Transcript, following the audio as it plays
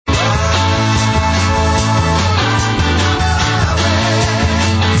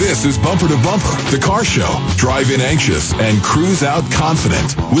This is Bumper to Bumper, the car show. Drive in anxious and cruise out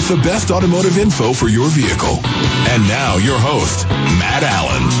confident with the best automotive info for your vehicle. And now your host, Matt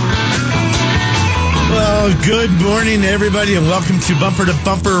Allen. Well, good morning, everybody, and welcome to Bumper to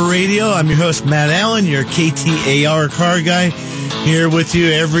Bumper Radio. I'm your host, Matt Allen, your KTAR car guy, here with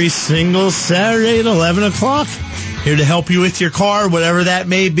you every single Saturday at 11 o'clock. Here to help you with your car, whatever that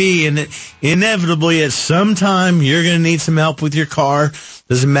may be. And inevitably, at some time, you're going to need some help with your car.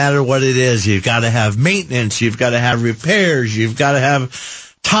 Doesn't matter what it is. You've got to have maintenance. You've got to have repairs. You've got to have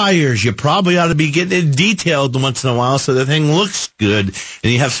tires. You probably ought to be getting it detailed once in a while so the thing looks good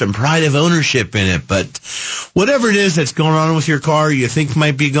and you have some pride of ownership in it. But whatever it is that's going on with your car you think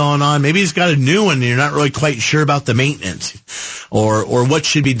might be going on, maybe it's got a new one and you're not really quite sure about the maintenance or what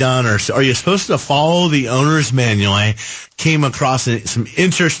should be done, or are you supposed to follow the owner's manual? I came across some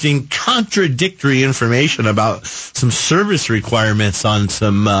interesting contradictory information about some service requirements on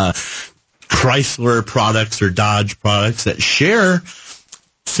some Chrysler products or Dodge products that share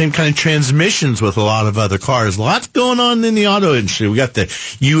same kind of transmissions with a lot of other cars. Lots going on in the auto industry. We got the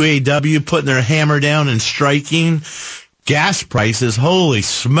UAW putting their hammer down and striking. Gas prices, holy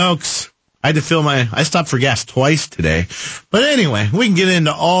smokes. I stopped for gas twice today. But anyway, we can get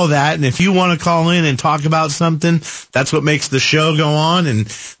into all that. And if you want to call in and talk about something, that's what makes the show go on. And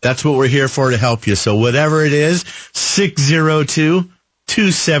that's what we're here for, to help you. So whatever it is,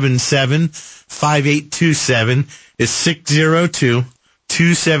 602-277-5827 is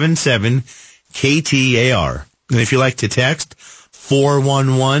 602-277-KTAR. And if you like to text,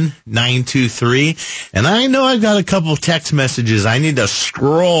 411-923. And I know I've got a couple text messages. I need to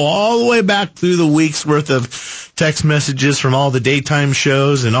scroll all the way back through the week's worth of text messages from all the daytime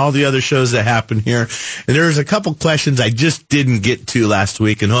shows and all the other shows that happen here. And there's a couple questions I just didn't get to last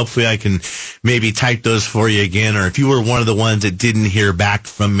week, and hopefully I can maybe type those for you again. Or if you were one of the ones that didn't hear back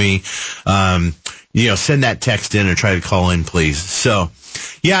from me, send that text in or try to call in, please. So,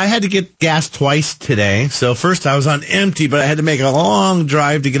 yeah, I had to get gas twice today. So first I was on empty, but I had to make a long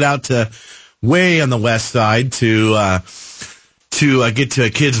drive to get out to way on the west side to get to a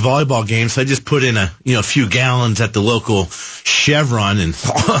kids' volleyball game. So I just put in a few gallons at the local Chevron and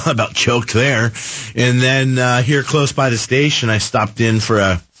about choked there. And then here close by the station, I stopped in for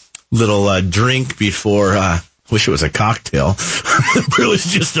a little drink before. Wish it was a cocktail, but it was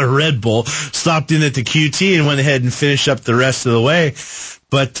just a Red Bull. Stopped in at the QT and went ahead and finished up the rest of the way.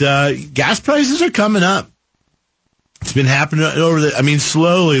 But gas prices are coming up. It's been happening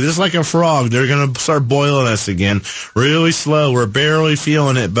slowly. This is like a frog. They're going to start boiling us again. Really slow. We're barely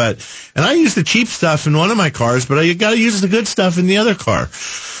feeling it. And I use the cheap stuff in one of my cars, but I got to use the good stuff in the other car.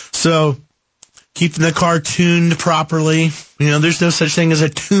 So keeping the car tuned properly. There's no such thing as a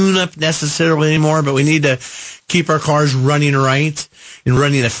tune-up necessarily anymore, but we need to keep our cars running right and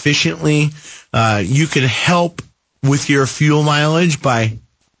running efficiently. You can help with your fuel mileage by,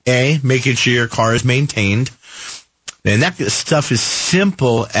 making sure your car is maintained. And that stuff is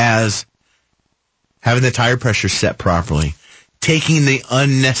simple as having the tire pressure set properly, taking the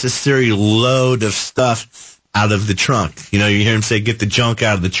unnecessary load of stuff out of the trunk. You hear him say, get the junk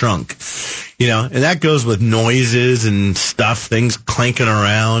out of the trunk. And that goes with noises and stuff, things clanking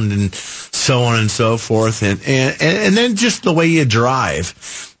around and so on and so forth. And then just the way you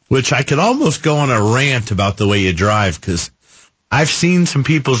drive, which I could almost go on a rant about the way you drive, because I've seen some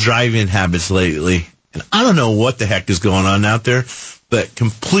people's driving habits lately. And I don't know what the heck is going on out there, but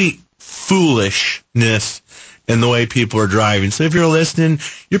complete foolishness in the way people are driving. So if you're listening,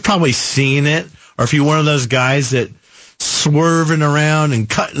 you're probably seeing it. Or if you're one of those guys that swerving around and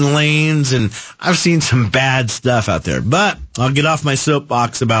cutting lanes, and I've seen some bad stuff out there. But I'll get off my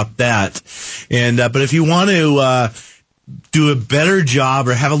soapbox about that. And but if you want to do a better job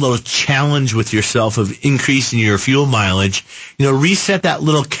or have a little challenge with yourself of increasing your fuel mileage, reset that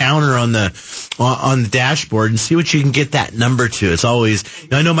little counter on the dashboard and see what you can get that number to. It's always,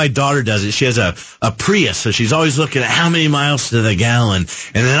 I know my daughter does it. She has a Prius, so she's always looking at how many miles to the gallon.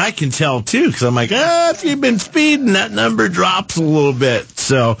 And then I can tell too, because I'm like, if you've been speeding, that number drops a little bit.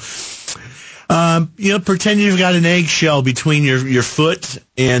 So, pretend you've got an eggshell between your foot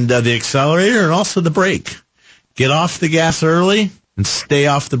and the accelerator and also the brake. Get off the gas early and stay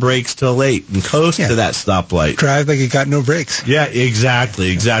off the brakes till late and coast to that stoplight. Drive like you got no brakes. Yeah,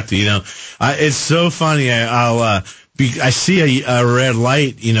 exactly. It's so funny. I see a red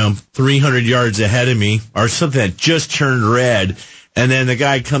light, 300 yards ahead of me, or something that just turned red, and then the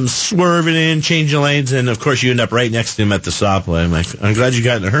guy comes swerving in, changing lanes, and of course you end up right next to him at the stoplight. I'm like, I'm glad you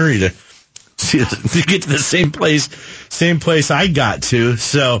got in a hurry to get to the same place I got to.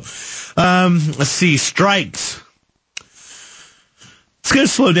 So, let's see, strikes. It's going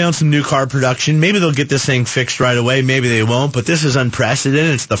to slow down some new car production. Maybe they'll get this thing fixed right away. Maybe they won't. But this is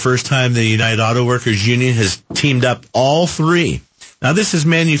unprecedented. It's the first time the United Auto Workers Union has teamed up all three. Now, this is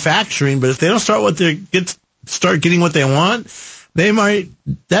manufacturing, but if they don't start getting what they want,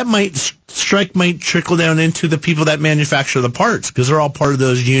 strike might trickle down into the people that manufacture the parts, because they're all part of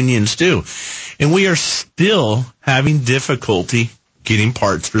those unions too. And we are still having difficulty getting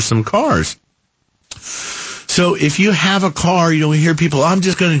parts for some cars. So if you have a car, we hear people, I'm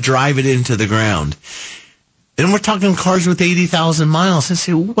just going to drive it into the ground. And we're talking cars with 80,000 miles. I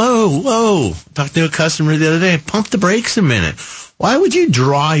say, whoa. Talked to a customer the other day. Pump the brakes a minute. Why would you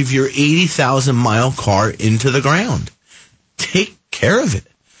drive your 80,000 mile car into the ground? Take care of it.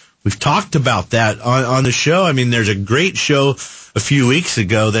 We've talked about that on the show. I mean, there's a great show a few weeks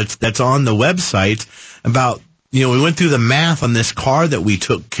ago that's on the website about, we went through the math on this car that we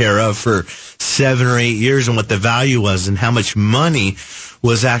took care of for 7 or 8 years and what the value was and how much money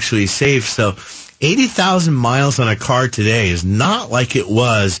was actually saved. So 80,000 miles on a car today is not like it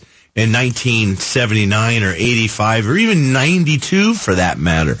was in 1979 or 85 or even 92 for that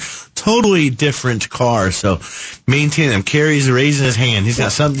matter. Totally different car. So maintain them. Kerry's raising his hand. He's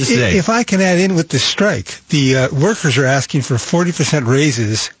got something to say. If I can add in with the strike, the workers are asking for 40%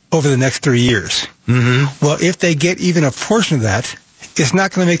 raises over the next 3 years. Mm-hmm. Well, if they get even a portion of that, it's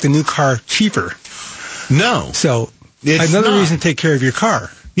not going to make the new car cheaper. No. So another reason to take care of your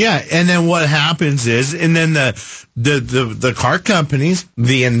car. Yeah, and then what happens is, and then the car companies,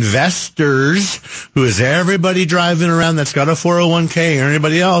 the investors, who is everybody driving around that's got a 401k or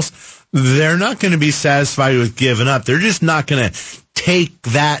anybody else, they're not going to be satisfied with giving up. They're just not going to take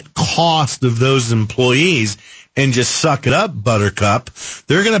that cost of those employees and just suck it up, buttercup.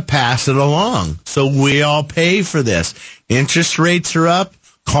 They're going to pass it along. So we all pay for this. Interest rates are up.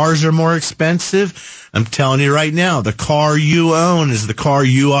 Cars are more expensive. I'm telling you right now, the car you own is the car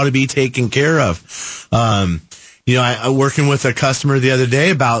you ought to be taking care of. I working with a customer the other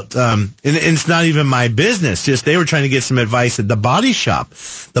day about, and it's not even my business, just they were trying to get some advice at the body shop.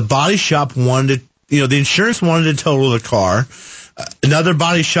 The body shop wanted, the insurance wanted to total the car. Another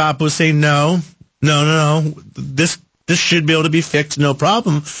body shop was saying, no, this should be able to be fixed, no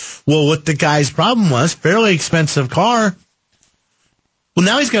problem. Well, what the guy's problem was, fairly expensive car. Well,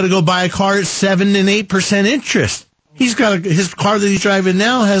 now he's got to go buy a car at 7 and 8% interest. His car that he's driving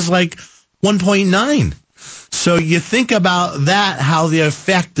now has like 1.9. So you think about that, how the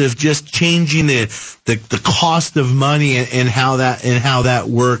effect of just changing the cost of money and how that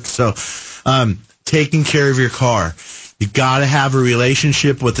works. So, taking care of your car. You got to have a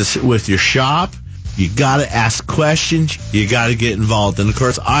relationship with your shop. You got to ask questions. You got to get involved. And of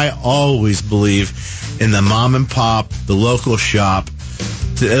course, I always believe in the mom and pop, the local shop.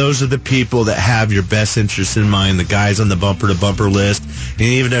 Those are the people that have your best interests in mind, the guys on the bumper-to-bumper list, and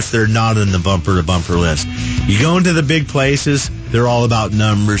even if they're not on the bumper-to-bumper list. You go into the big places, they're all about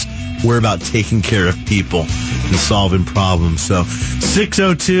numbers. We're about taking care of people and solving problems. So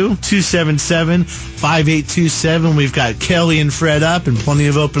 602-277-5827. We've got Kelly and Fred up and plenty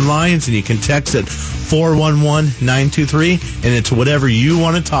of open lines, and you can text at 411-923, and it's whatever you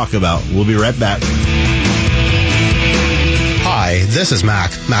want to talk about. We'll be right back. Hi, this is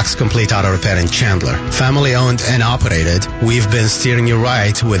Mac's Complete Auto Repair in Chandler. Family owned and operated, we've been steering you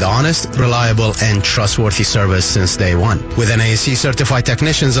right with honest, reliable, and trustworthy service since day one. With NAC certified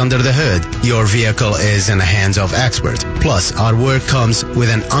technicians under the hood, your vehicle is in the hands of experts. Plus, our work comes with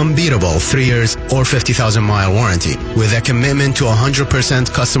an unbeatable 3 years or 50,000 mile warranty. With a commitment to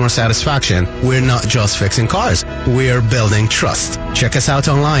 100% customer satisfaction, we're not just fixing cars, we're building trust. Check us out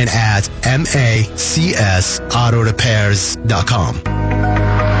online at macsautorepairs.com.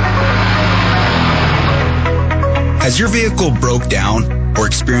 Has your vehicle broke down or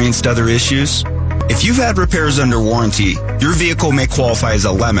experienced other issues? If you've had repairs under warranty, your vehicle may qualify as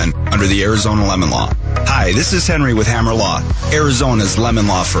a lemon under the Arizona Lemon Law. Hi, this is Henry with Hammer Law, Arizona's lemon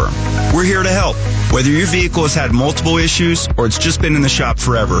law firm. We're here to help. Whether your vehicle has had multiple issues or it's just been in the shop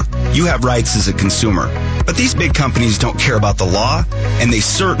forever, you have rights as a consumer. But these big companies don't care about the law, and they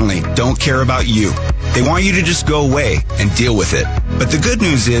certainly don't care about you. They want you to just go away and deal with it. But the good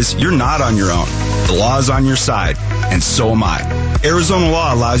news is you're not on your own. The law is on your side, and so am I. Arizona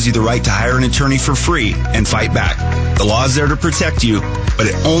law allows you the right to hire an attorney for free and fight back. The law is there to protect you, but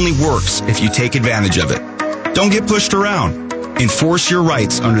it only works if you take advantage of it. Don't get pushed around. Enforce your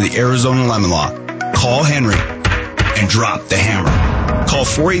rights under the Arizona Lemon Law. Call Henry and drop the hammer. Call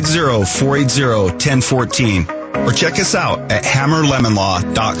 480-480-1014 or check us out at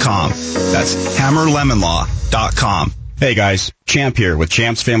hammerlemonlaw.com. That's hammerlemonlaw.com. Hey guys, Champ here with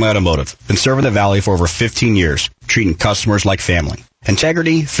Champ's Family Automotive. Been serving the Valley for over 15 years, treating customers like family.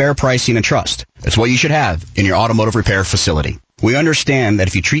 Integrity, fair pricing, and trust. It's what you should have in your automotive repair facility. We understand that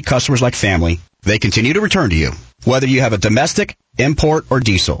if you treat customers like family, they continue to return to you. Whether you have a domestic, import, or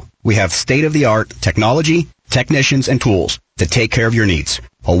diesel, we have state-of-the-art technology, technicians, and tools to take care of your needs.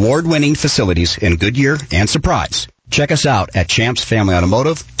 Award-winning facilities in Goodyear and Surprise. Check us out at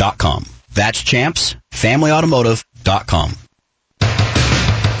champsfamilyautomotive.com. That's champsfamilyautomotive.com.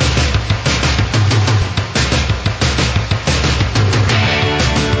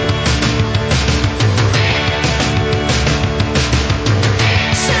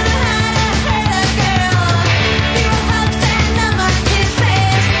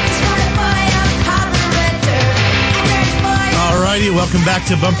 Welcome back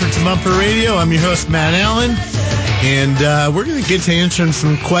to Bumper Radio. I'm your host, Matt Allen, and we're going to get to answering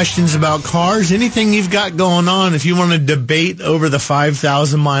some questions about cars. Anything you've got going on, if you want to debate over the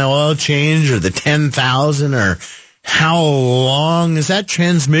 5,000-mile oil change or the 10,000 or how long is that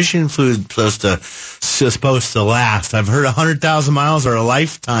transmission fluid supposed to last? I've heard 100,000 miles or a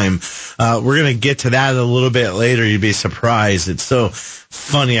lifetime. We're going to get to that a little bit later. You'd be surprised. It's so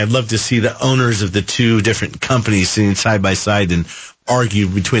funny. I'd love to see the owners of the two different companies sitting side by side and argue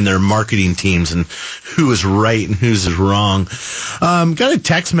between their marketing teams and who is right and who's is wrong. Got a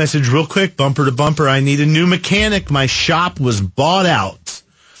text message real quick, bumper to bumper. I need a new mechanic. My shop was bought out.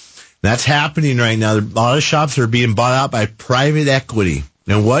 That's happening right now. A lot of shops are being bought out by private equity.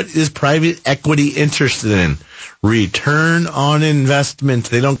 Now, what is private equity interested in? Return on investment.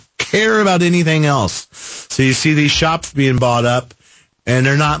 They don't care about anything else. So you see these shops being bought up, and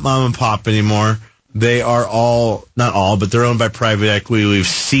they're not mom and pop anymore. They are all, not all, but they're owned by private equity. We've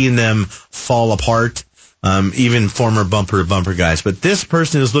seen them fall apart, even former bumper-to-bumper guys. But this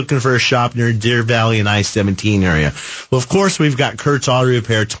person is looking for a shop near Deer Valley and I-17 area. Well, of course, we've got Kurt's Auto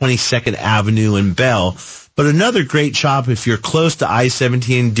Repair, 22nd Avenue in Bell. But another great shop, if you're close to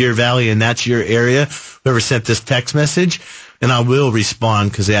I-17 Deer Valley and that's your area, whoever sent this text message, and I will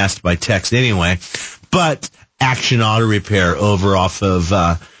respond because they asked by text anyway, but Action Auto Repair over off of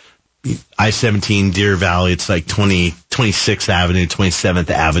I-17 Deer Valley. It's like 26th Avenue,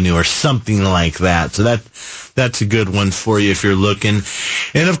 27th Avenue, or something like that. So that's a good one for you if you're looking.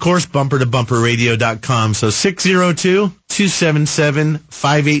 And, of course, bumpertobumperradio.com. So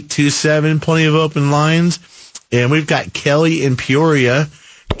 602-277-5827. Plenty of open lines. And we've got Kelly in Peoria.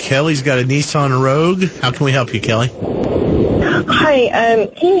 Kelly's got a Nissan Rogue. How can we help you, Kelly?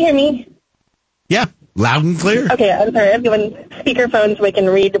 Hi, can you hear me? Yeah. Loud and clear. Okay, I'm sorry. I'm doing speakerphone so I can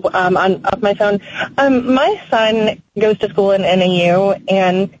read off my phone. My son goes to school in NAU,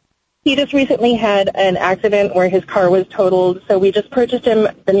 and he just recently had an accident where his car was totaled. So we just purchased him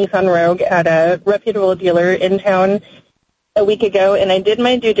the Nissan Rogue at a reputable dealer in town a week ago, and I did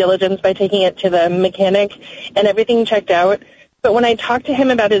my due diligence by taking it to the mechanic, and everything checked out. But when I talked to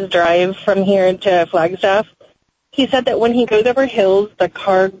him about his drive from here to Flagstaff, he said that when he goes over hills, the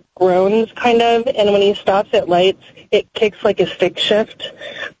car groans kind of, and when he stops at lights, it kicks like a stick shift.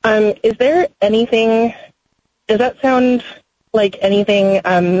 Is there anything, does that sound like anything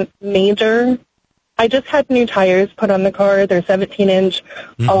major? I just had new tires put on the car. They're 17-inch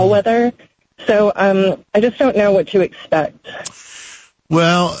all-weather. So I just don't know what to expect.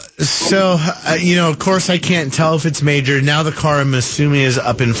 Well, so, of course I can't tell if it's major. Now the car, I'm assuming, is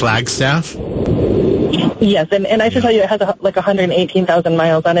up in Flagstaff? Yes, and I should tell you it has like 118,000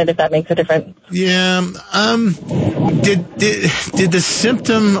 miles on it, if that makes a difference. Yeah. Did the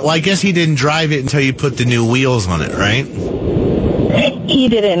symptom, well, I guess he didn't drive it until you put the new wheels on it, right? He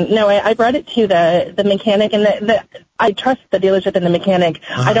didn't. No, I brought it to the mechanic, and I trust the dealership and the mechanic.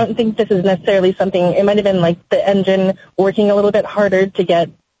 I don't think this is necessarily something, it might have been like the engine working a little bit harder to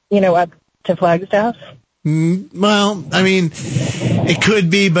get, up to Flagstaff. Well, I mean, it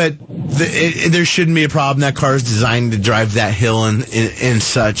could be, but there shouldn't be a problem. That car is designed to drive that hill and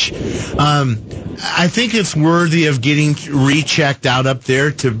such. I think it's worthy of getting rechecked out up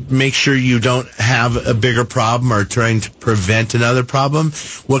there to make sure you don't have a bigger problem or trying to prevent another problem.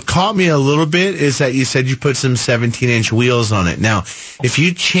 What caught me a little bit is that you said you put some 17-inch wheels on it. Now, if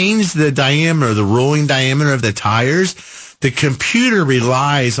you change the diameter, the rolling diameter of the tires, the computer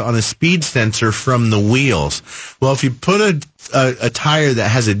relies on a speed sensor from the wheels. Well, if you put a tire that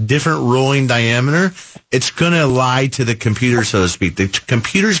has a different rolling diameter, it's going to lie to the computer, so to speak. The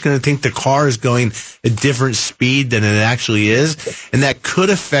computer's going to think the car is going a different speed than it actually is, and that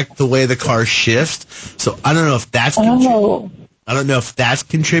could affect the way the car shifts. So I don't know if that's I don't know if that's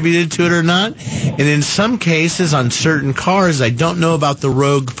contributed to it or not. And in some cases, on certain cars, I don't know about the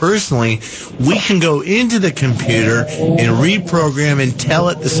Rogue personally, we can go into the computer and reprogram and tell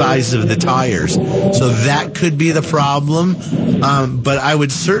it the size of the tires. So that could be the problem. But I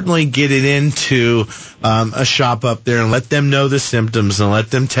would certainly get it into a shop up there and let them know the symptoms and let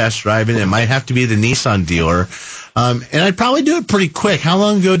them test drive it. It might have to be the Nissan dealer. And I'd probably do it pretty quick. How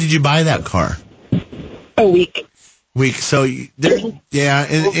long ago did you buy that car? A week. So there's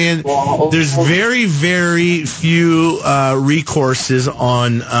and there's very, very few recourses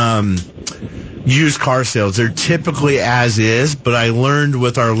on used car sales. They're typically as is, but I learned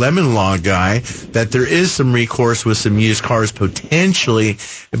with our lemon law guy that there is some recourse with some used cars potentially,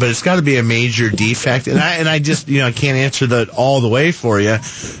 but it's got to be a major defect. And I just I can't answer that all the way for you.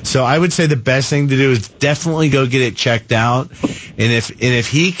 So I would say the best thing to do is definitely go get it checked out, and if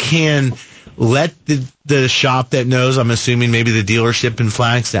he can. Let the shop that knows, I'm assuming maybe the dealership in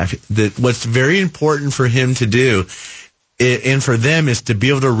Flagstaff, that what's very important for him to do and for them is to be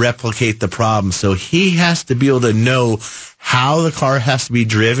able to replicate the problem. So he has to be able to know how the car has to be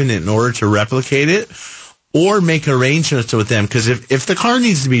driven in order to replicate it or make arrangements with them. Because if the car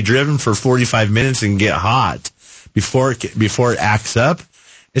needs to be driven for 45 minutes and get hot before it acts up,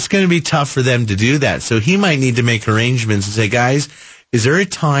 it's going to be tough for them to do that. So he might need to make arrangements and say, guys, is there a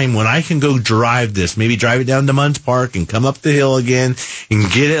time when I can go drive this, maybe drive it down to Munns Park and come up the hill again and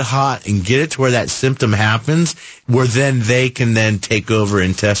get it hot and get it to where that symptom happens, where then they can then take over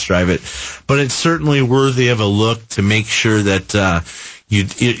and test drive it. But it's certainly worthy of a look to make sure that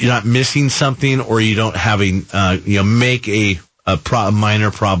you're not missing something or you don't have make a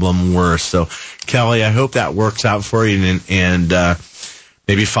minor problem worse. So, Kelly, I hope that works out for you and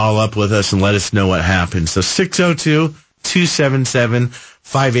maybe follow up with us and let us know what happened. So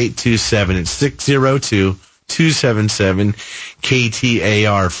 602-277-5827. It's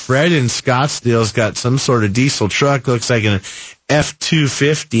 602-277-KTAR. Fred in Scottsdale's got some sort of diesel truck. Looks like an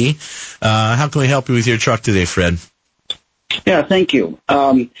F-250. How can we help you with your truck today, Fred? Yeah, thank you.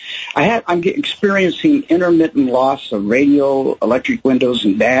 I'm experiencing intermittent loss of radio, electric windows,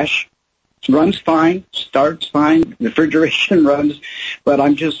 and dash. Runs fine, starts fine, refrigeration runs, but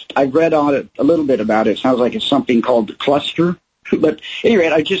I've read on it a little bit about it. It sounds like it's something called the cluster. But at any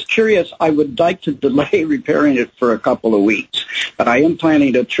rate, I'm just curious. I would like to delay repairing it for a couple of weeks, but I am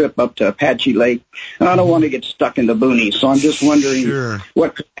planning a trip up to Apache Lake, and I don't want to get stuck in the boonies, so I'm just wondering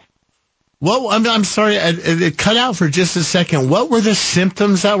what... Well, I'm sorry, it cut out for just a second. What were the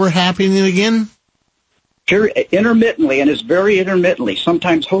symptoms that were happening again? Intermittently, and it's very intermittently.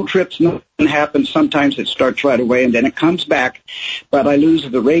 Sometimes whole trips nothing happens. Sometimes it starts right away, and then it comes back. But I lose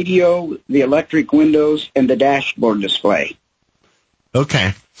the radio, the electric windows, and the dashboard display.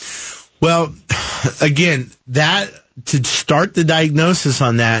 Okay. Well, again, that to start the diagnosis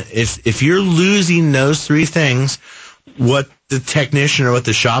on that, if you're losing those three things, what the technician or what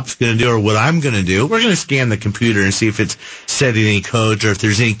the shop's going to do or what I'm going to do, we're going to scan the computer and see if it's setting any codes or if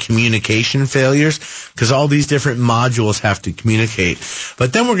there's any communication failures, because all these different modules have to communicate.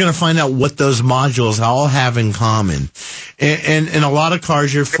 But then we're going to find out what those modules all have in common. And a lot of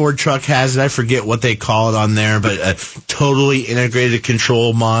cars, your Ford truck has it. I forget what they call it on there, but a totally integrated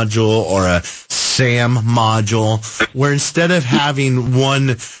control module or a SAM module, where instead of having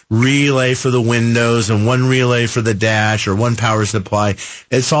one relay for the windows and one relay for the dash or one power supply,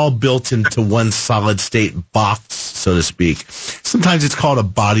 it's all built into one solid state box, so to speak. Sometimes it's called a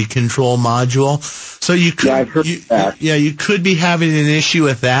body control module. So you could, I've heard that. You could be having an issue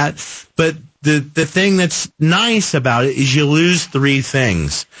with that. But the thing that's nice about it is you lose three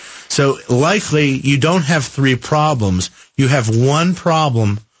things. So likely you don't have three problems. You have one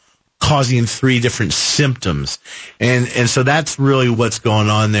problem causing three different symptoms. And so that's really what's going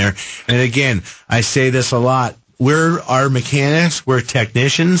on there. And again, I say this a lot. We're mechanics, we're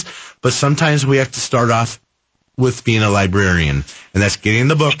technicians, but sometimes we have to start off with being a librarian. And that's getting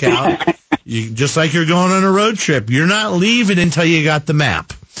the book out. Just like you're going on a road trip. You're not leaving until you got the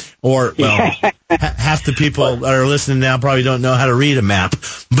map. Or, well, half the people that are listening now probably don't know how to read a map.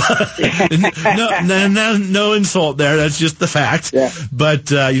 But no insult there. That's just the fact. Yeah.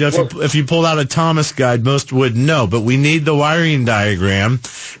 But, if you pulled out a Thomas guide, most would know. But we need the wiring diagram,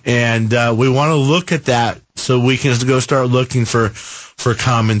 and we want to look at that so we can go start looking for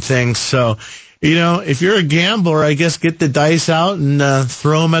common things. So, if you're a gambler, I guess get the dice out and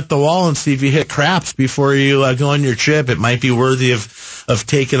throw them at the wall and see if you hit craps before you go on your trip. It might be worthy of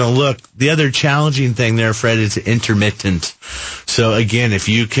taking a look. The other challenging thing there, Fred, is intermittent. So again, if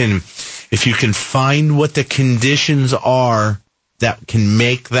you can find what the conditions are that can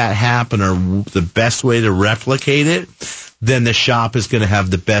make that happen or the best way to replicate it, then the shop is going to have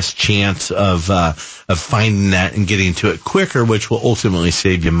the best chance of finding that and getting to it quicker, which will ultimately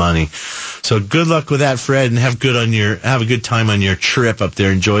save you money. So good luck with that, Fred, and have a good time on your trip up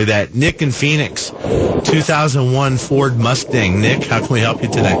there. Enjoy that. Nick in Phoenix, 2001 Ford Mustang. Nick, how can we help you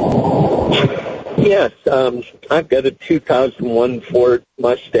today? Yes, I've got a 2001 Ford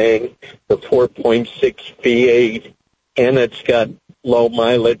Mustang, the 4.6 V8, and it's got low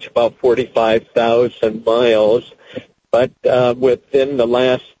mileage, about 45,000 miles. But within the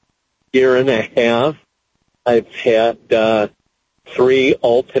last year and a half, I've had 3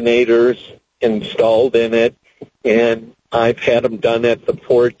 alternators installed in it, and I've had them done at the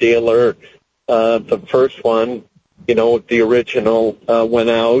Ford dealer. The first one, the original went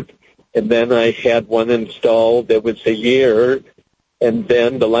out, and then I had one installed. It was a year, and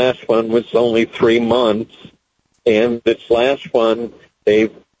then the last one was only 3 months. And this last one,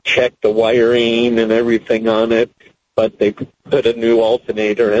 they've checked the wiring and everything on it, but they put a new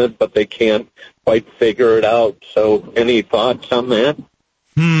alternator in it, but they can't quite figure it out. So any thoughts on that?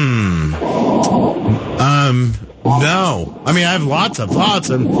 No. I mean, I have lots of thoughts.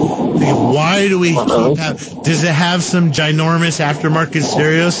 I'm thinking, why do we does it have some ginormous aftermarket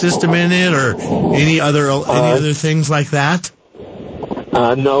stereo system in it or any other things like that?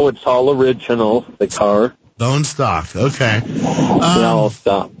 No, it's all original, the car. Bone stock. Okay. All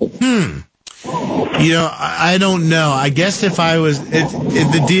stock. I don't know. I guess if I was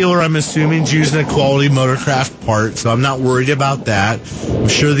the dealer, I'm assuming is using a quality Motorcraft part, so I'm not worried about that. I'm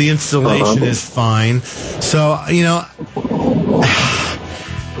sure the installation is fine. So,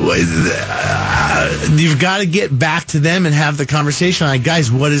 you've got to get back to them and have the conversation. Like,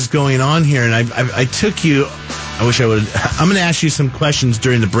 guys, what is going on here? And I took you. I wish I would. I'm going to ask you some questions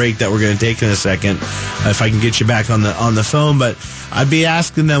during the break that we're going to take in a second, if I can get you back on the phone. But I'd be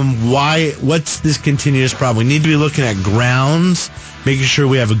asking them what's this continuous problem? We need to be looking at grounds, making sure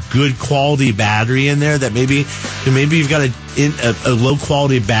we have a good quality battery in there. That maybe you've got a low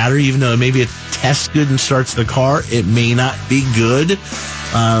quality battery, even though maybe it tests good and starts the car, it may not be good.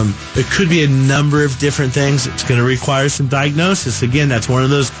 It could be a number of different things. It's going to require some diagnosis. Again, that's one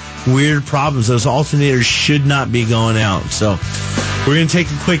of those weird problems. Those alternators should not be going out. So we're going to take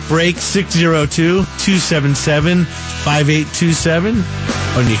a quick break. 602-277-5827.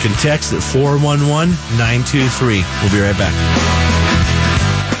 And you can text at 411-923. We'll be right back.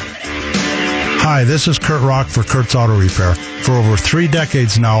 Hi, this is Kurt Rock for Kurt's Auto Repair. For over 3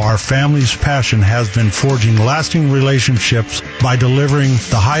 decades now, our family's passion has been forging lasting relationships by delivering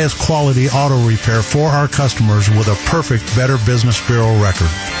the highest quality auto repair for our customers with a perfect Better Business Bureau record.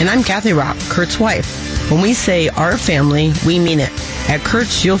 And I'm Kathy Rock, Kurt's wife. When we say our family, we mean it. At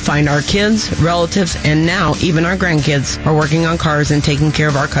Kurt's, you'll find our kids, relatives, and now even our grandkids are working on cars and taking care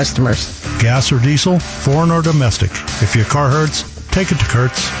of our customers. Gas or diesel, foreign or domestic. If your car hurts, take it to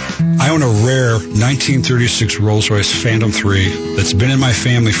Kurt's. I own a rare 1936 Rolls-Royce Phantom 3 that's been in my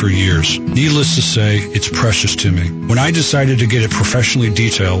family for years. Needless to say, it's precious to me. When I decided to get it professionally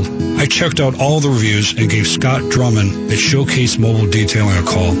detailed, I checked out all the reviews and gave Scott Drummond at Showcase Mobile Detailing a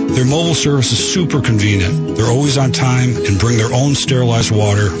call. Their mobile service is super convenient. They're always on time and bring their own sterilized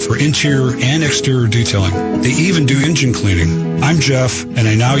water for interior and exterior detailing. They even do engine cleaning. I'm Jeff, and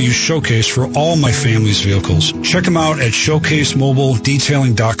I now use Showcase for all my family's vehicles. Check them out at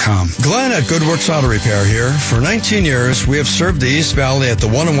ShowcaseMobileDetailing.com. Glenn at Goodworks Auto Repair here. For 19 years, we have served the East Valley at the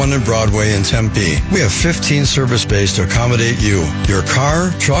 101 and Broadway in Tempe. We have 15 service bays to accommodate you, your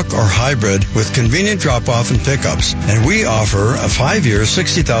car, truck, or hybrid with convenient drop-off and pickups. And we offer a 5-year,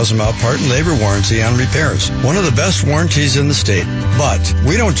 60,000-mile part and labor warranty on repairs. One of the best warranties in the state. But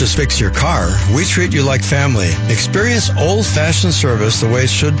we don't just fix your car. We treat you like family. Experience old-fashioned service the way it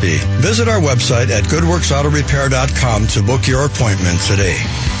should be. Visit our website at GoodWorksAutoRepair.com to book your appointment today.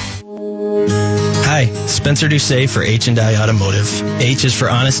 Hi, Spencer Doucet for H&I Automotive. H is for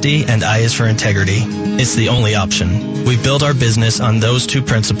honesty and I is for integrity. It's the only option. We've built our business on those 2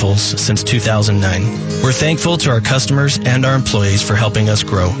 principles since 2009. We're thankful to our customers and our employees for helping us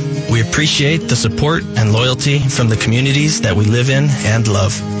grow. We appreciate the support and loyalty from the communities that we live in and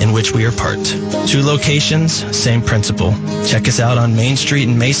love, in which we are part. 2 locations, same principle. Check us out on Main Street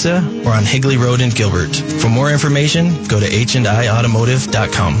in Mesa or on Higley Road in Gilbert. For more information, go to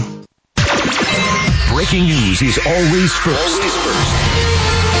HandIAutomotive.com. Breaking news is always first.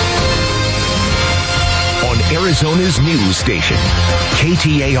 On Arizona's news station,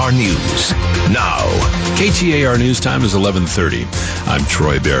 KTAR News. Now, KTAR News Time is 11:30. I'm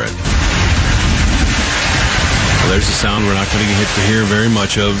Troy Barrett. Well, there's a sound we're not going to get to hear very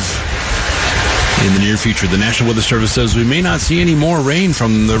much of In the near future, the National Weather Service says we may not see any more rain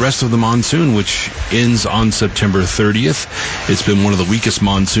from the rest of the monsoon, which ends on September 30th. It's been one of the weakest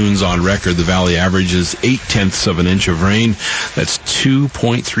monsoons on record. The valley averages 0.8 of an inch of rain. That's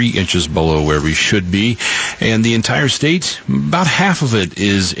 2.3 inches below where we should be. And the entire state, about half of it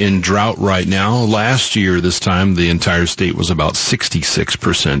is in drought right now. Last year, this time, the entire state was about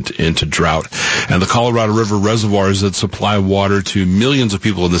 66% into drought. And the Colorado River reservoirs that supply water to millions of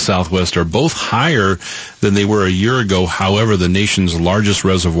people in the Southwest are both higher than they were a year ago. However, the nation's largest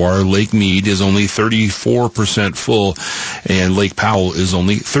reservoir, Lake Mead, is only 34% full, and Lake Powell is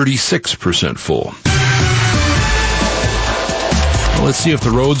only 36% full. Let's see if the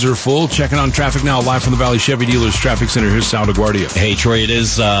roads are full. Checking on traffic now, live from the Valley Chevy Dealers Traffic Center. Here's Sal DeGuardia. Hey, Troy, it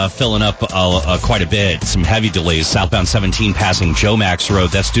is filling up quite a bit. Some heavy delays. Southbound 17 passing Joe Max Road.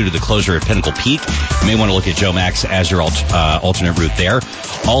 That's due to the closure at Pinnacle Peak. You may want to look at Joe Max as your alternate route there.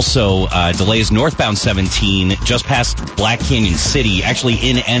 Also, delays northbound 17 just past Black Canyon City, actually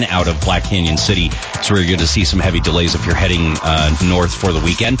in and out of Black Canyon City. So we're going to see some heavy delays if you're heading north for the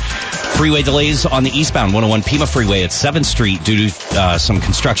weekend. Freeway delays on the eastbound 101 Pima Freeway at 7th Street due to some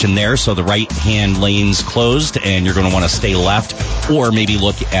construction there, so the right-hand lane's closed, and you're going to want to stay left, or maybe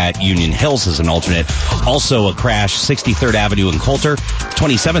look at Union Hills as an alternate. Also, a crash, 63rd Avenue in Coulter,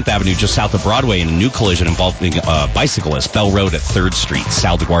 27th Avenue just south of Broadway, in a new collision involving a bicyclist. Bell Road at 3rd Street.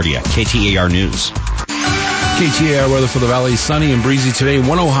 Sal DeGuardia, KTAR News. KTAR weather for the valley, sunny and breezy today.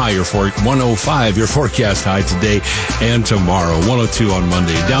 105 your forecast high today and tomorrow. 102 on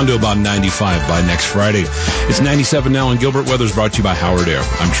Monday, down to about 95 by next Friday. It's 97 now in Gilbert. Weather's brought to you by Howard Air.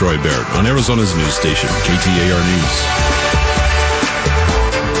 I'm Troy Barrett on Arizona's news station, KTAR News.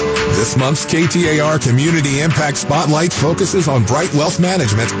 This month's KTAR Community Impact Spotlight focuses on Bright Wealth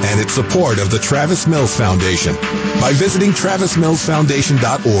Management and its support of the Travis Mills Foundation. By visiting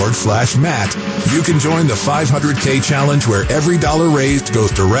travismillsfoundation.org/Matt, you can join the 500K challenge where every dollar raised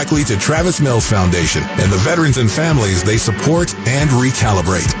goes directly to Travis Mills Foundation and the veterans and families they support and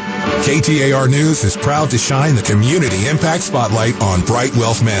recalibrate. KTAR News is proud to shine the Community Impact Spotlight on Bright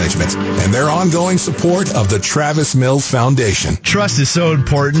Wealth Management and their ongoing support of the Travis Mills Foundation. Trust is so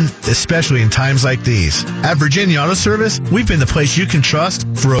important, especially in times like these. At Virginia Auto Service, we've been the place you can trust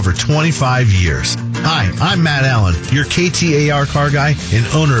for over 25 years. Hi, I'm Matt Allen, your KTAR car guy and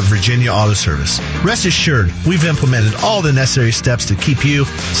owner of Virginia Auto Service. Rest assured, we've implemented all the necessary steps to keep you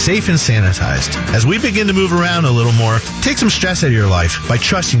safe and sanitized. As we begin to move around a little more, take some stress out of your life by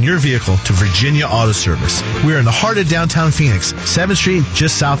trusting your vehicle to Virginia Auto Service. We're in the heart of downtown Phoenix, 7th Street,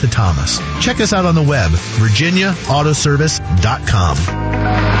 just south of Thomas. Check us out on the web, virginiaautoservice.com.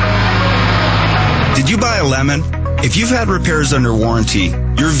 Did you buy a lemon? If you've had repairs under warranty,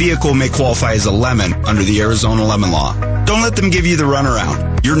 your vehicle may qualify as a lemon under the Arizona lemon law. Don't let them give you the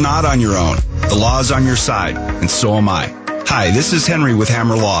runaround. You're not on your own. The law is on your side, and so am I. Hi, this is Henry with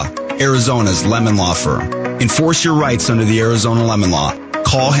Hammer Law, Arizona's lemon law firm. Enforce your rights under the Arizona lemon law.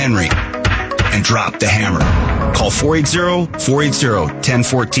 Call Henry and drop the hammer. Call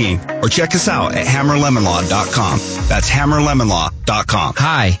 480-480-1014 or check us out at hammerlemonlaw.com. That's hammerlemonlaw.com.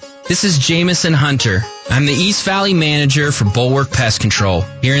 Hi, this is Jamison Hunter. I'm the East Valley manager for Bulwark Pest Control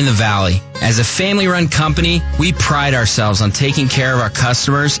here in the Valley. As a family-run company, we pride ourselves on taking care of our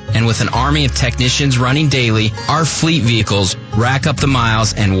customers, and with an army of technicians running daily, our fleet vehicles rack up the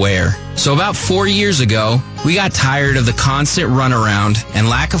miles and wear. So about 4 years ago, we got tired of the constant runaround and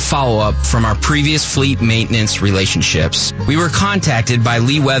lack of follow-up from our previous fleet maintenance relationships. We were contacted by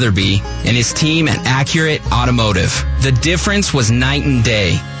Lee Weatherby and his team at Accurate Automotive. The difference was night and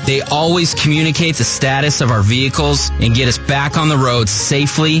day. They always communicate the status of our vehicles and get us back on the road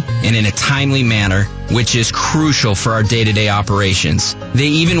safely and in a timely manner, which is crucial for our day-to-day operations. They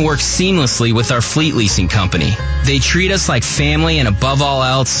even work seamlessly with our fleet leasing company. They treat us like family, and above all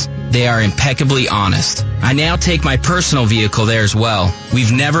else, they are impeccably honest. I now take my personal vehicle there as well.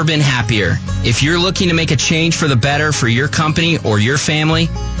 We've never been happier. If you're looking to make a change for the better for your company or your family,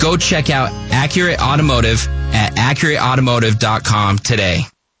 go check out Accurate Automotive at accurateautomotive.com today.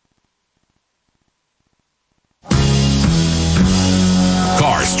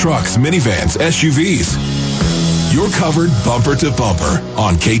 Cars, trucks, minivans, SUVs. You're covered bumper to bumper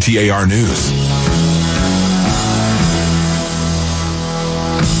on KTAR News.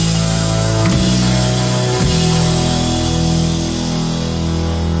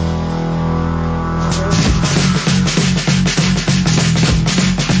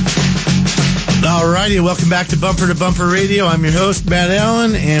 Alrighty, welcome back to Bumper Radio. I'm your host, Matt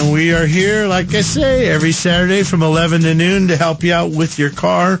Allen, and we are here, like I say, every Saturday from 11 to noon to help you out with your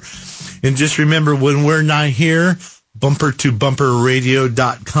car. And just remember, when we're not here,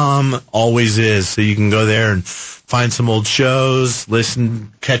 bumpertobumperradio.com always is. So you can go there and find some old shows,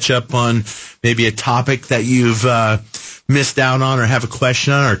 listen, catch up on maybe a topic that you've missed out on or have a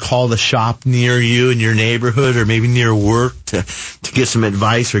question on, or call the shop near you in your neighborhood or maybe near work to get some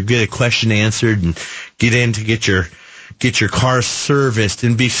advice or get a question answered and get in to get your car serviced.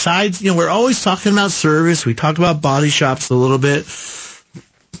 And besides, we're always talking about service. We talk about body shops a little bit.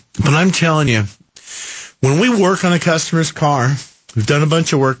 But I'm telling you, when we work on a customer's car, we've done a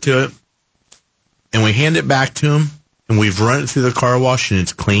bunch of work to it, and we hand it back to them, and we've run it through the car wash, and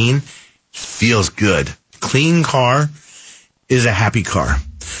it's clean, it feels good. Clean car is a happy car.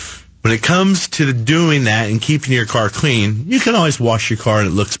 When it comes to doing that and keeping your car clean, you can always wash your car and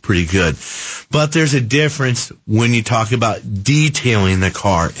it looks pretty good. But there's a difference when you talk about detailing the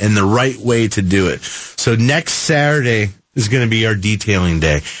car and the right way to do it. So next Saturday is going to be our detailing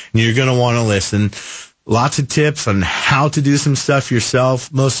day, and you're going to want to listen. Lots of tips on how to do some stuff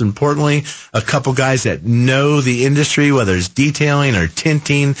yourself. Most importantly, a couple guys that know the industry, whether it's detailing or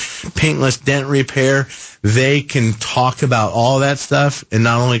tinting, paintless dent repair. They can talk about all that stuff, and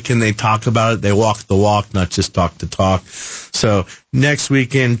not only can they talk about it, they walk the walk, not just talk the talk. So next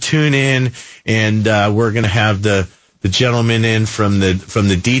weekend, tune in, and we're going to have the gentleman in from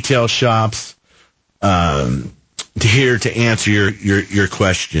the detail shops here to answer your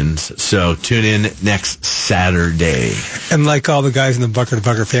questions. So tune in next Saturday. And like all the guys in the Bunker to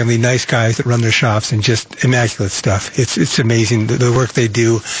Bunker family, nice guys that run their shops and just immaculate stuff. It's amazing the work they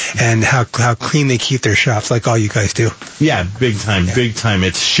do and how clean they keep their shops, like all you guys do. Yeah, big time.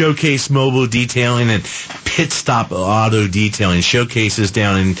 It's Showcase Mobile Detailing and Pit Stop Auto Detailing. Showcase is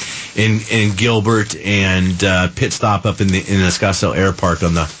down in Gilbert, and Pit Stop up in the Scottsdale Air Park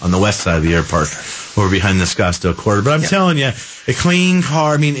on the west side of the air park, or behind the Scottsdale Quarter. But I'm telling you, a clean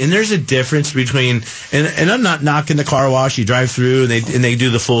car, and there's a difference between, and I'm not knocking the car wash. You drive through, and they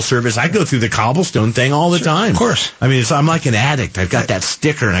do the full service. I go through the cobblestone thing all the time. Of course. I'm like an addict. I've got that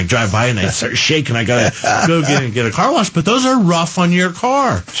sticker, and I drive by, and I start shaking. I got to go get a car wash. But those are rough on your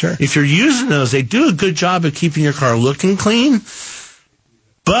car. Sure. If you're using those, they do a good job of keeping your car looking clean.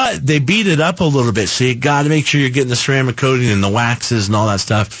 But they beat it up a little bit, so you got to make sure you're getting the ceramic coating and the waxes and all that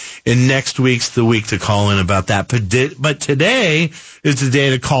stuff. And next week's the week to call in about that. But today is the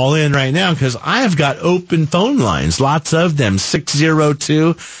day to call in right now, because I have got open phone lines, lots of them,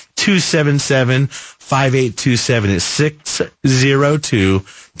 602-277-5827. It's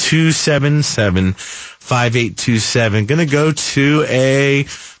 602-277-5827. Going to go to a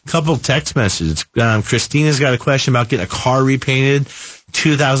couple text messages. Christina's got a question about getting a car repainted.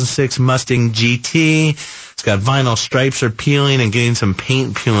 2006 Mustang GT. It's got vinyl stripes are peeling and getting some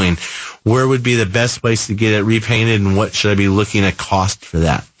paint peeling. Where would be the best place to get it repainted, and what should I be looking at cost for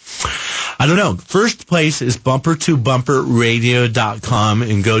that? I don't know. First place is bumpertobumperradio.com,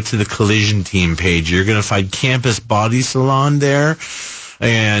 and go to the collision team page. You're going to find Campus Body Salon there.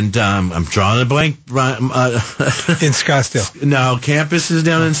 And I'm drawing a blank. In Scottsdale. No, Campus is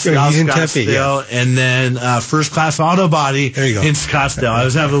down in South Scottsdale. Yeah. And then First Class Auto Body in Scottsdale. I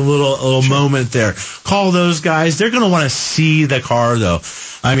was having a little moment there. Call those guys. They're going to want to see the car, though.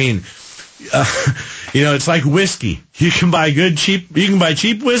 It's like whiskey. You can buy cheap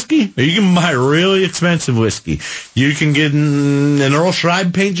whiskey, or you can buy really expensive whiskey. You can get an Earl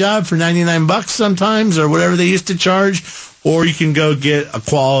Schreiber paint job for $99 sometimes, or whatever they used to charge. Or you can go get a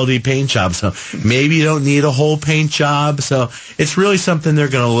quality paint job. So maybe you don't need a whole paint job. So it's really something they're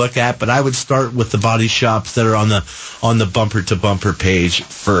going to look at. But I would start with the body shops that are on the Bumper to Bumper page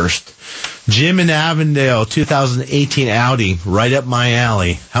first. Jim in Avondale, 2018 Audi, right up my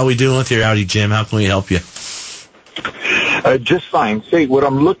alley. How we doing with your Audi, Jim? How can we help you? Just fine. See, what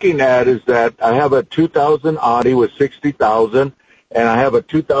I'm looking at is that I have a 2000 Audi with 60,000. And I have a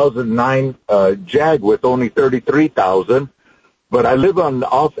 2009 Jag with only 33,000, but I live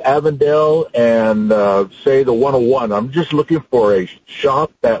off Avondale and say the 101. I'm just looking for a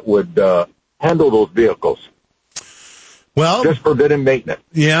shop that would handle those vehicles. Well, just preventive maintenance.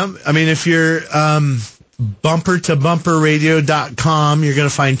 Yeah, if you're bumpertobumperradio.com, you're going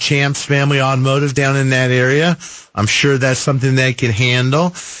to find Champs Family Automotive down in that area. I'm sure that's something they can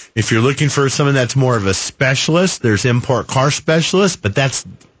handle. If you're looking for someone that's more of a specialist, there's Import Car Specialist, but that's,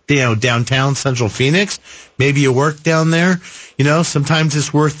 downtown Central Phoenix. Maybe you work down there. Sometimes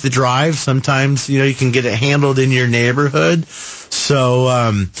it's worth the drive. Sometimes, you can get it handled in your neighborhood.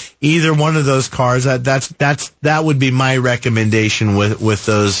 So, either one of those cars, that would be my recommendation with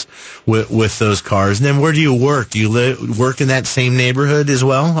those cars. And then where do you work? Do you work in that same neighborhood as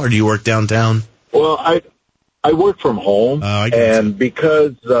well, or do you work downtown? Well, I work from home, and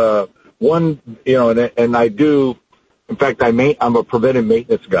because and I do In fact, I'm a preventive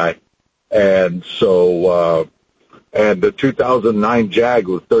maintenance guy. And so, and the 2009 Jag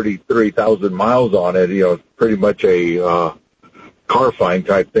with 33,000 miles on it, pretty much a car find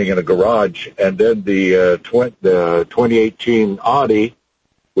type thing in a garage. And then the 2018 Audi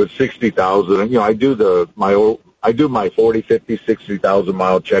with 60,000. I do my 40, 50, 60,000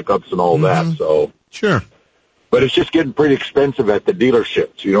 mile checkups and all that. So sure. But it's just getting pretty expensive at the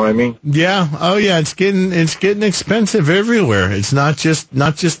dealerships. You know what I mean? Yeah. Oh, yeah. It's getting expensive everywhere. It's not just the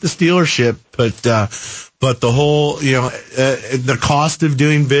dealership, but the whole, the cost of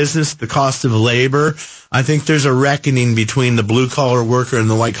doing business, the cost of labor. I think there's a reckoning between the blue collar worker and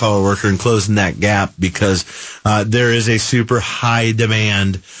the white collar worker and closing that gap because there is a super high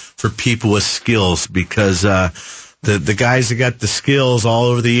demand for people with skills because the guys that got the skills all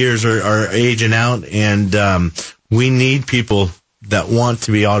over the years are aging out, and we need people that want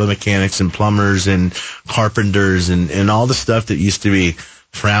to be auto mechanics and plumbers and carpenters and all the stuff that used to be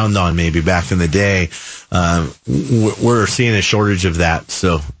frowned on maybe back in the day. We're seeing a shortage of that.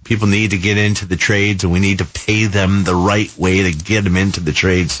 So people need to get into the trades, and we need to pay them the right way to get them into the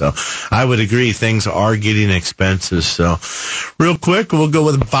trades. So I would agree things are getting expensive. So real quick, we'll go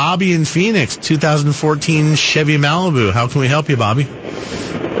with Bobby in Phoenix, 2014 Chevy Malibu. How can we help you, Bobby?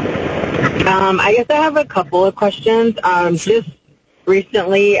 I guess I have a couple of questions. Just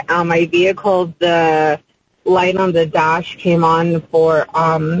recently, my vehicle, the light on the dash came on for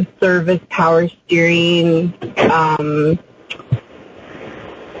service power steering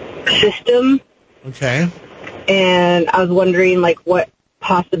system. Okay. And I was wondering, what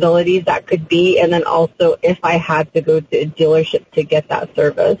possibilities that could be, and then also if I had to go to a dealership to get that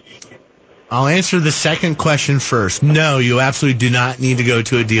service. I'll answer the second question first. No, you absolutely do not need to go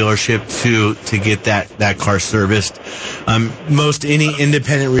to a dealership to get that car serviced. Most any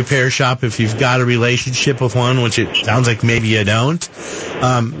independent repair shop, if you've got a relationship with one, which it sounds like maybe you don't,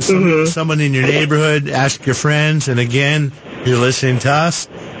 someone in your neighborhood, ask your friends, and again, you're listening to us,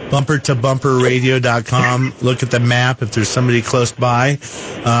 bumpertobumperradio.com. Look at the map if there's somebody close by.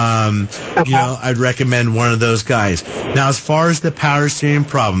 I'd recommend one of those guys. Now, as far as the power steering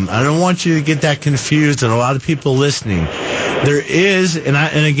problem, I don't want you to get that confused, and a lot of people listening. There is, and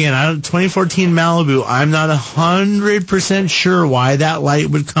again, 2014 Malibu, I'm not 100% sure why that light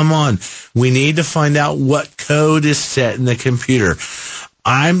would come on. We need to find out what code is set in the computer.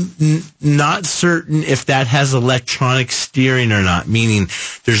 I'm not certain if that has electronic steering or not, meaning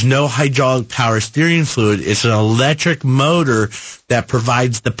there's no hydraulic power steering fluid. It's an electric motor that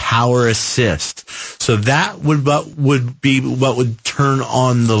provides the power assist. So that would be what would turn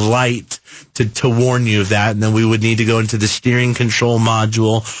on the light to warn you of that, and then we would need to go into the steering control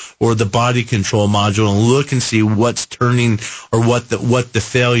module or the body control module and look and see what's turning or what the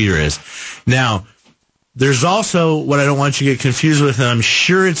failure is. Now, there's also what I don't want you to get confused with, and I'm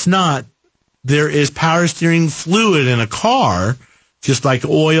sure it's not. There is power steering fluid in a car, just like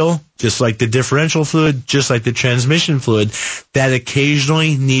oil, just like the differential fluid, just like the transmission fluid, that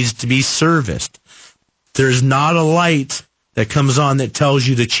occasionally needs to be serviced. There's not a light that comes on that tells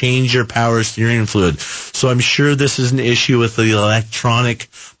you to change your power steering fluid. So I'm sure this is an issue with the electronic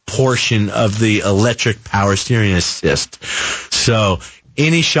portion of the electric power steering assist. So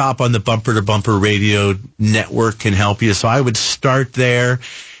any shop on the Bumper to Bumper Radio network can help you. So I would start there.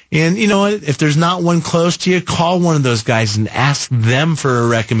 And you know what? If there's not one close to you, call one of those guys and ask them for a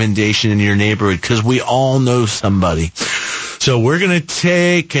recommendation in your neighborhood, because we all know somebody. So we're going to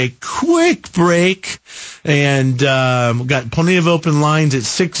take a quick break, and we've got plenty of open lines at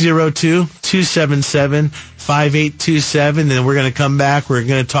 602-277-5827. And then we're going to come back. We're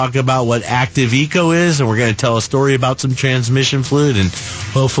going to talk about what Active Eco is, and we're going to tell a story about some transmission fluid and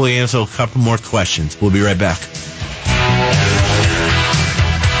hopefully answer a couple more questions. We'll be right back.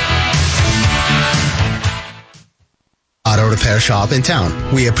 Auto repair shop in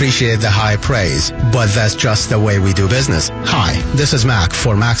town. We appreciate the high praise, but that's just the way we do business. Hi, this is Mac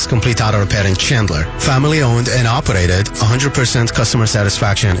for Mac's Complete Auto Repair in Chandler. Family owned and operated, 100% customer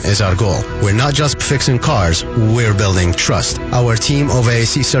satisfaction is our goal. We're not just fixing cars, we're building trust. Our team of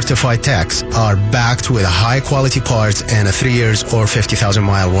AAC certified techs are backed with high quality parts and a 3 years or 50,000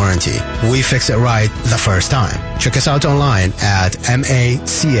 mile warranty. We fix it right the first time. Check us out online at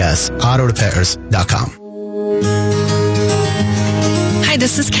macsautorepairs.com. Hi,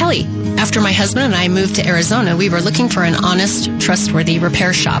 this is Kelly. After my husband and I moved to Arizona, we were looking for an honest, trustworthy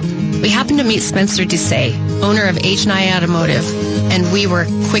repair shop. We happened to meet Spencer Doucet, owner of H&I Automotive, and we were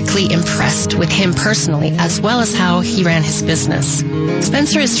quickly impressed with him personally as well as how he ran his business.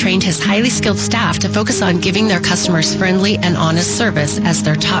 Spencer has trained his highly skilled staff to focus on giving their customers friendly and honest service as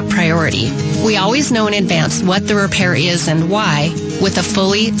their top priority. We always know in advance what the repair is and why with a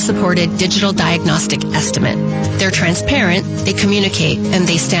fully supported digital diagnostic estimate. They're transparent, they communicate, and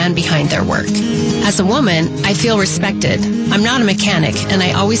they stand behind their work. As a woman, I feel respected. I'm not a mechanic, and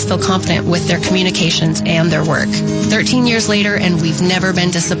I always feel confident with their communications and their work. 13 years later, and we've never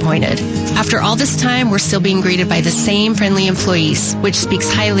been disappointed. After all this time, we're still being greeted by the same friendly employees, which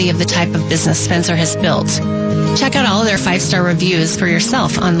speaks highly of the type of business Spencer has built. Check out all of their 5-star reviews for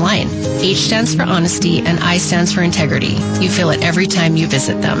yourself online. H stands for honesty, and I stands for integrity. You feel it every time you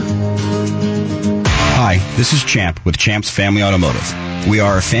visit them. Hi, this is Champ with Champ's Family Automotive. We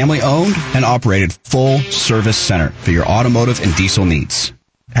are a family-owned and operated full-service center for your automotive and diesel needs.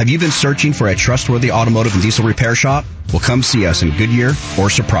 Have you been searching for a trustworthy automotive and diesel repair shop? Well, come see us in Goodyear or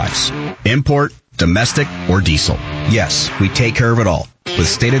Surprise. Import, domestic, or diesel. Yes, we take care of it all with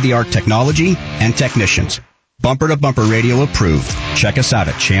state-of-the-art technology and technicians. Bumper-to-bumper radio approved. Check us out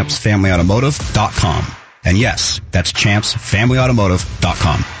at champsfamilyautomotive.com. And yes, that's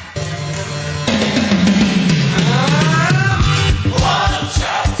champsfamilyautomotive.com.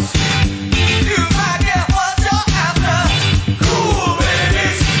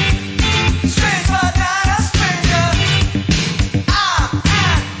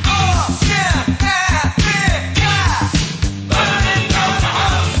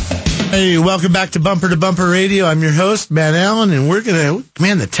 Hey, welcome back to Bumper Radio. I'm your host, Matt Allen, and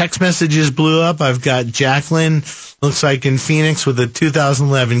the text messages blew up. I've got Jacqueline, looks like in Phoenix, with a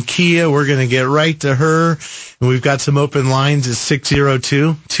 2011 Kia. We're going to get right to her, and we've got some open lines at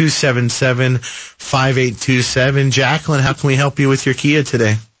 602-277-5827. Jacqueline, how can we help you with your Kia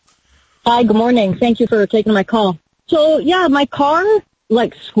today? Hi, good morning. Thank you for taking my call. So, yeah, my car,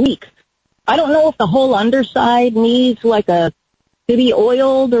 squeaks. I don't know if the whole underside needs, to be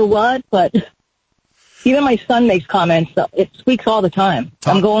oiled or what, but even my son makes comments. It squeaks all the time.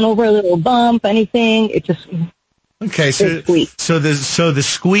 I'm going over a little bump, anything, it just... Okay, so the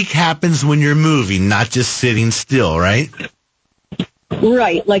squeak happens when you're moving, not just sitting still, right?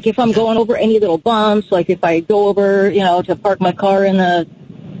 Right. Like if I'm going over any little bumps, like if I go over, to park my car in the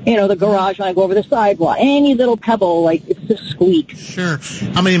garage and I go over the sidewalk, any little pebble, it's just squeak. Sure.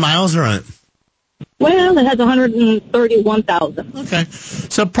 How many miles are on it? Well, it has 131,000. Okay.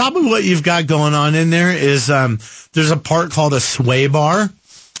 So probably what you've got going on in there is there's a part called a sway bar,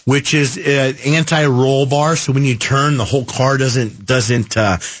 which is an anti-roll bar. So when you turn, the whole car doesn't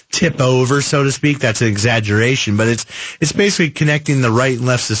tip over, so to speak. That's an exaggeration, but it's basically connecting the right and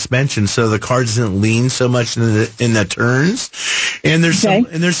left suspension so the car doesn't lean so much in the turns. And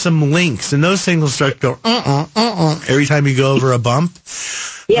there's some links, and those things will start to go every time you go over a bump.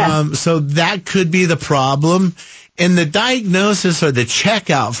 Yeah. So that could be the problem. And the diagnosis or the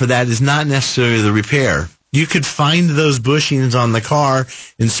checkout for that is not necessarily the repair. You could find those bushings on the car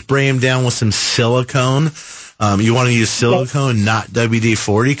and spray them down with some silicone. You want to use silicone, not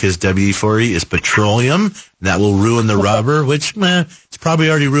WD-40, because WD-40 is petroleum. That will ruin the rubber, which it's probably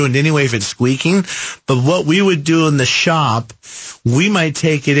already ruined anyway if it's squeaking. But what we would do in the shop, we might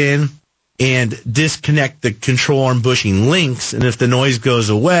take it in and disconnect the control arm bushing links, and if the noise goes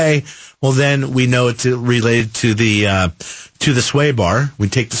away, well, then we know it's related to the sway bar. We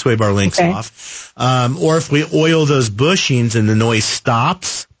take the sway bar links off. Or if we oil those bushings and the noise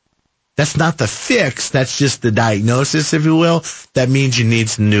stops, that's not the fix. That's just the diagnosis, if you will. That means you need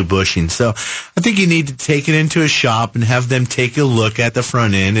some new bushings. So I think you need to take it into a shop and have them take a look at the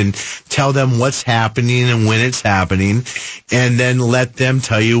front end and tell them what's happening and when it's happening, and then let them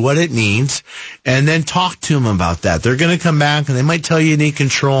tell you what it needs, and then talk to them about that. They're going to come back and they might tell you need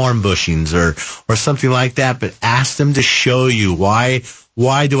control arm bushings or something like that, but ask them to show you why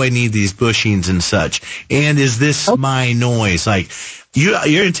do I need these bushings and such? And is this my noise? You're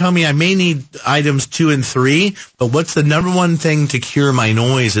going to tell me I may need items 2 and 3, but what's the number one thing to cure my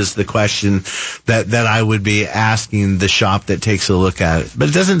noise is the question that I would be asking the shop that takes a look at it. But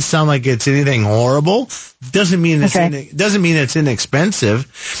it doesn't sound like it's anything horrible. Doesn't mean it's inexpensive.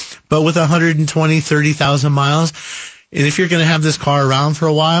 But with 30,000 miles, and if you're going to have this car around for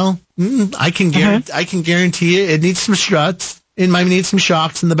a while, I can guarantee you it needs some struts. It might need some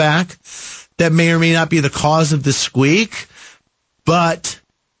shocks in the back. That may or may not be the cause of the squeak. But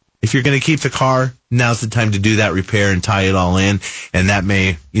if you're going to keep the car, now's the time to do that repair and tie it all in. And that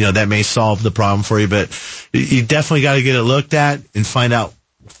may solve the problem for you. But you definitely got to get it looked at and find out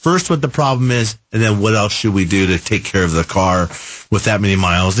first what the problem is, and then what else should we do to take care of the car with that many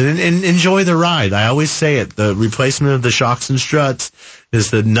miles and enjoy the ride. I always say it, the replacement of the shocks and struts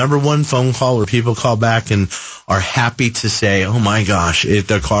is the number one phone call where people call back and are happy to say, oh my gosh,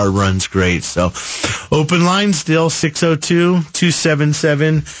 the car runs great. So open line still,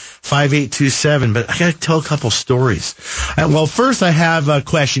 602-277-5827. But I got to tell a couple stories. Well, first I have a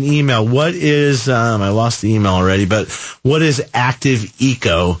question email. What is, I lost the email already, but what is Active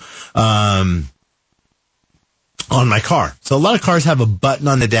Eco on my car? So a lot of cars have a button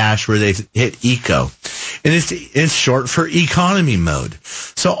on the dash where they hit Eco, and it's short for economy mode.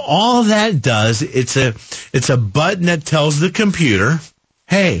 So all that does, it's a button that tells the computer,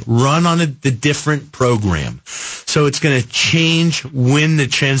 hey, run on the different program. So it's going to change when the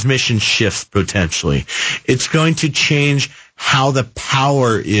transmission shifts potentially. It's going to change how the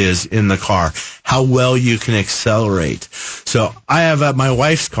power is in the car, how well you can accelerate. So I have my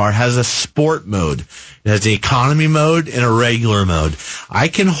wife's car has a sport mode. It has the economy mode and a regular mode. I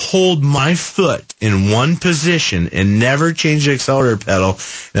can hold my foot in one position and never change the accelerator pedal.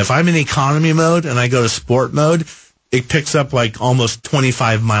 And if I'm in economy mode and I go to sport mode, it picks up like almost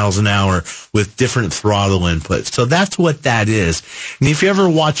 25 miles an hour with different throttle inputs. So that's what that is. And if you ever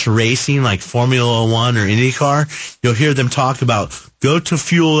watch racing like Formula One or IndyCar, you'll hear them talk about go to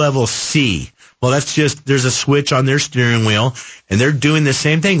fuel level C. Well, that's just, there's a switch on their steering wheel, and they're doing the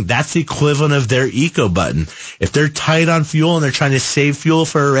same thing. That's the equivalent of their Eco button. If they're tight on fuel and they're trying to save fuel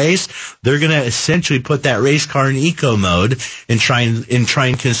for a race, they're going to essentially put that race car in Eco mode and try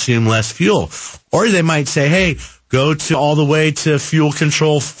and consume less fuel. Or they might say, hey, go to all the way to fuel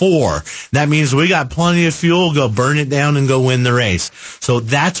control 4. That means we got plenty of fuel. Go burn it down and go win the race. So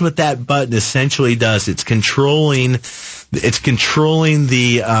that's what that button essentially does. It's controlling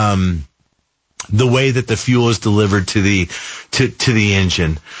the way that the fuel is delivered to the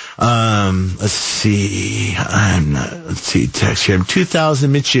engine. Let's see, text here.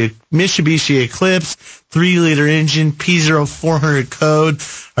 2000 Mitsubishi Eclipse, 3-liter engine, P0400 code.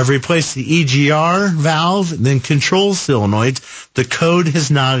 I've replaced the EGR valve, then control solenoids. The code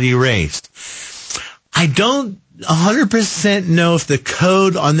has not erased. I don't 100% know if the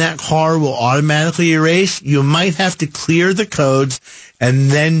code on that car will automatically erase. You might have to clear the codes and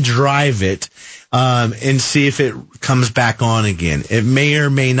then drive it and see if it comes back on again. It may or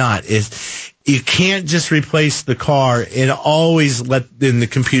may not. You can't just replace the car and always let the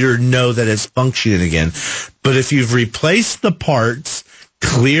computer know that it's functioning again. But if you've replaced the parts,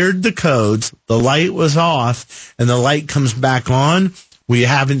 cleared the codes, the light was off, and the light comes back on, we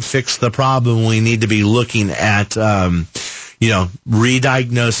haven't fixed the problem. We need to be looking at,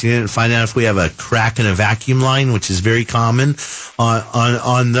 re-diagnosing it and find out if we have a crack in a vacuum line, which is very common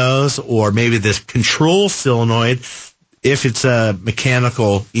on those, or maybe this control solenoid, if it's a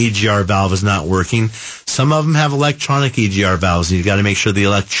mechanical EGR valve is not working. Some of them have electronic EGR valves, and you've got to make sure the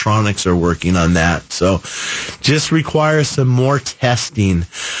electronics are working on that. So just requires some more testing.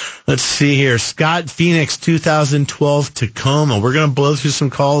 Let's see here. Scott, Phoenix, 2012 Tacoma. We're going to blow through some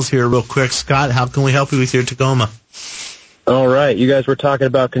calls here real quick. Scott, how can we help you with your Tacoma? All right. You guys were talking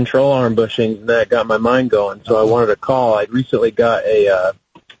about control arm bushings, and that got my mind going. So I wanted to call. I recently got a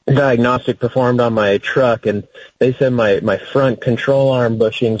diagnostic performed on my truck, and they said my front control arm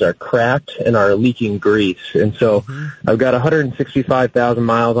bushings are cracked and are leaking grease. And so I've got 165,000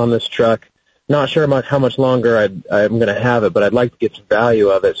 miles on this truck. Not sure how much longer I'm going to have it, but I'd like to get some value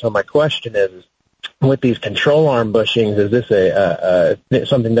of it. So my question is, with these control arm bushings, is this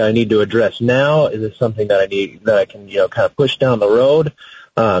something that I need to address now? Is this something that I can kind of push down the road?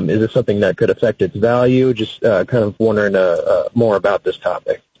 Is this something that could affect its value? Just kind of wondering more about this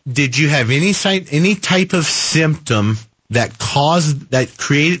topic. Did you have any type of symptom that caused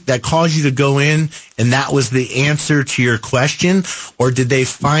you to go in, and that was the answer to your question, or did they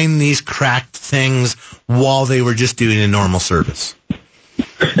find these cracked things while they were just doing a normal service?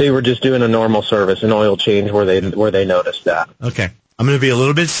 They were just doing a normal service, an oil change where they noticed that. Okay, I'm going to be a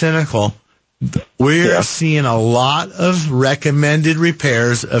little bit cynical. We're seeing a lot of recommended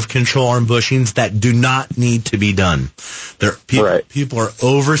repairs of control arm bushings that do not need to be done. People are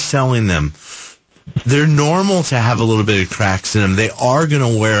overselling them. They're normal to have a little bit of cracks in them. They are going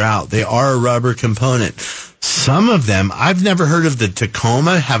to wear out. They are a rubber component. Some of them, I've never heard of the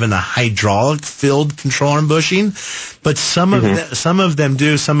Tacoma having a hydraulic-filled control arm bushing, but some of them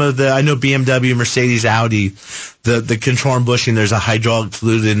do. I know BMW, Mercedes, Audi, the control arm bushing, there's a hydraulic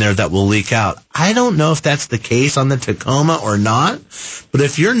fluid in there that will leak out. I don't know if that's the case on the Tacoma or not, but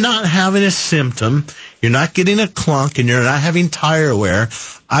if you're not having a symptom, you're not getting a clunk, and you're not having tire wear,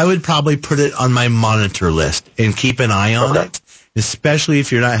 I would probably put it on my monitor list and keep an eye on it, especially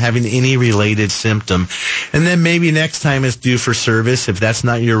if you're not having any related symptom. And then maybe next time it's due for service, if that's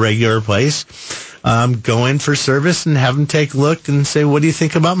not your regular place, go in for service and have them take a look and say, what do you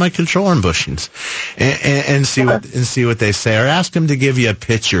think about my control arm bushings? And see what they say, or ask them to give you a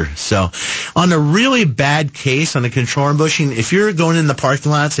picture. So on a really bad case on a control arm bushing, if you're going in the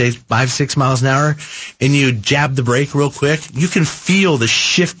parking lot, say 5-6 miles an hour, and you jab the brake real quick, you can feel the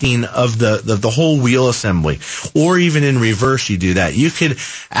shifting of the whole wheel assembly. Or even in reverse, you do that. You could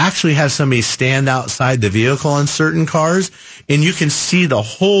actually have somebody stand outside the vehicle on certain cars, and you can see the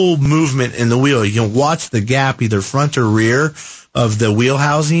whole movement in the wheel. You can watch the gap, either front or rear, of the wheel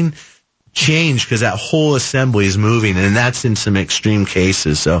housing change because that whole assembly is moving, and that's in some extreme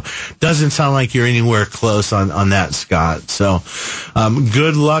cases. So doesn't sound like you're anywhere close on that, Scott. So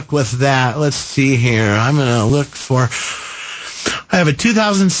good luck with that. Let's see here. I'm going to look for... I have a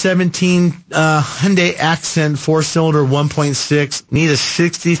 2017 Hyundai Accent 4-cylinder 1.6. Need a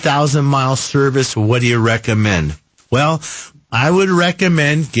 60,000-mile service. What do you recommend? Well, I would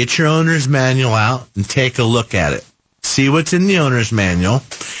recommend get your owner's manual out and take a look at it. See what's in the owner's manual.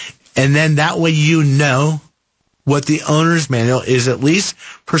 And then that way you know what the owner's manual is at least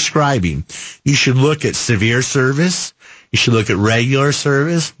prescribing. You should look at severe service. You should look at regular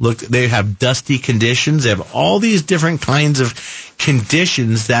service. Look, they have dusty conditions. They have all these different kinds of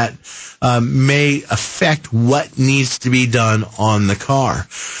conditions that may affect what needs to be done on the car.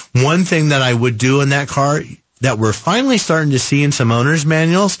 One thing that I would do in that car that we're finally starting to see in some owners'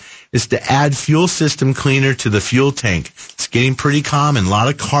 manuals is to add fuel system cleaner to the fuel tank. It's getting pretty common. A lot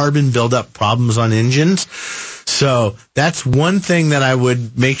of carbon buildup problems on engines. So that's one thing that I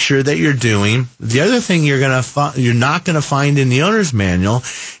would make sure that you're doing. The other thing you're not going to find in the owner's manual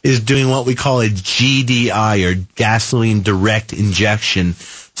is doing what we call a GDI, or gasoline direct injection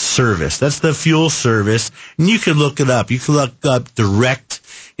service. That's the fuel service, and you can look it up. You can look up direct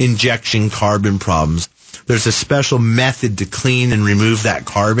injection carbon problems. There's a special method to clean and remove that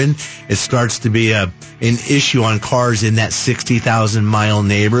carbon. It starts to be an issue on cars in that 60,000-mile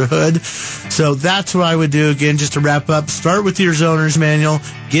neighborhood. So that's what I would do. Again, just to wrap up, start with your owner's manual.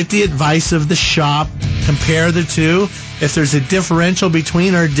 Get the advice of the shop. Compare the two. If there's a differential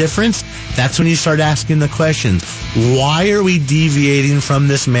between or difference, that's when you start asking the questions. Why are we deviating from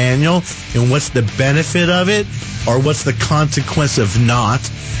this manual? And what's the benefit of it? Or what's the consequence of not?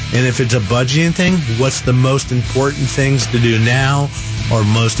 And if it's a budgeting thing, what's the most important things to do now or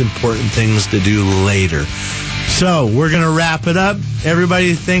most important things to do later? So we're going to wrap it up.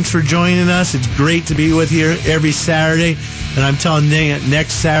 Everybody, thanks for joining us. It's great to be with you every Saturday. And I'm telling you,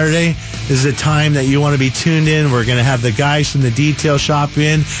 next Saturday is the time that you want to be tuned in. We're going to have the guys from the detail shop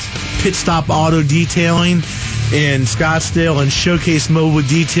in, Pit Stop Auto Detailing in Scottsdale, and Showcase Mobile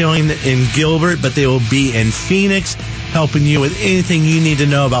Detailing in Gilbert, but they will be in Phoenix, helping you with anything you need to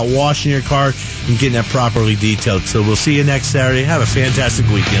know about washing your car and getting it properly detailed. So we'll see you next Saturday. Have a fantastic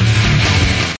weekend.